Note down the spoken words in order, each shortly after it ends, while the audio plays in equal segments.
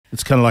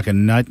It's kind of like a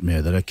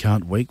nightmare that I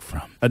can't wake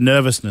from. A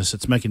nervousness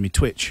that's making me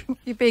twitch.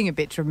 You're being a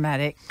bit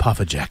dramatic.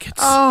 Puffer jackets.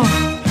 Oh,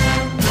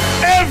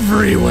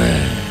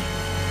 Everywhere.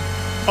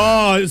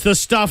 Oh, it's the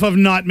stuff of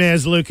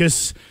nightmares,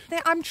 Lucas.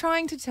 I'm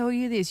trying to tell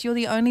you this. You're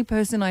the only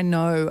person I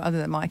know, other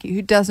than Mikey,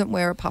 who doesn't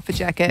wear a puffer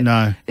jacket.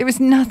 No. There is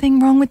nothing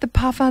wrong with the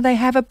puffer. They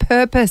have a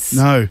purpose.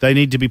 No, they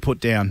need to be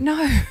put down.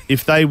 No.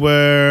 If they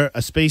were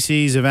a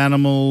species of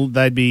animal,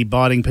 they'd be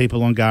biting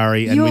people on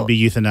Gari and we'd be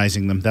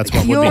euthanizing them. That's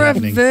what would be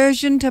happening. Your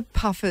aversion to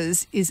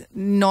puffers is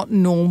not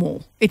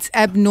normal. It's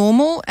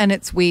abnormal and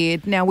it's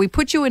weird. Now, we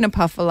put you in a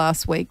puffer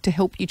last week to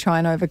help you try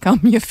and overcome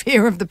your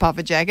fear of the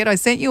puffer jacket. I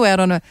sent you out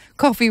on a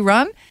coffee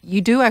run.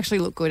 You do actually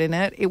look good in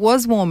it. It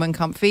was warm and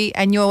comfy,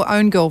 and your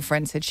own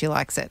girlfriend said she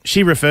likes it.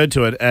 She referred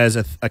to it as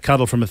a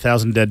cuddle from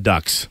 1,000 dead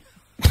ducks.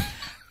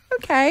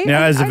 Okay.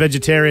 Now, as a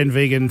vegetarian,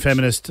 vegan,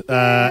 feminist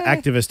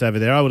activist over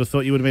there, I would have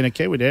thought you would have been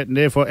okay with it and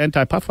therefore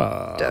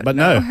anti-puffer. Don't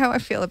know how I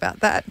feel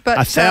about that. But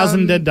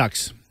 1,000 dead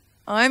ducks.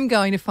 I'm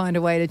going to find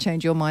a way to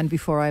change your mind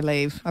before I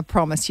leave. I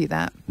promise you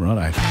that.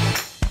 Righto.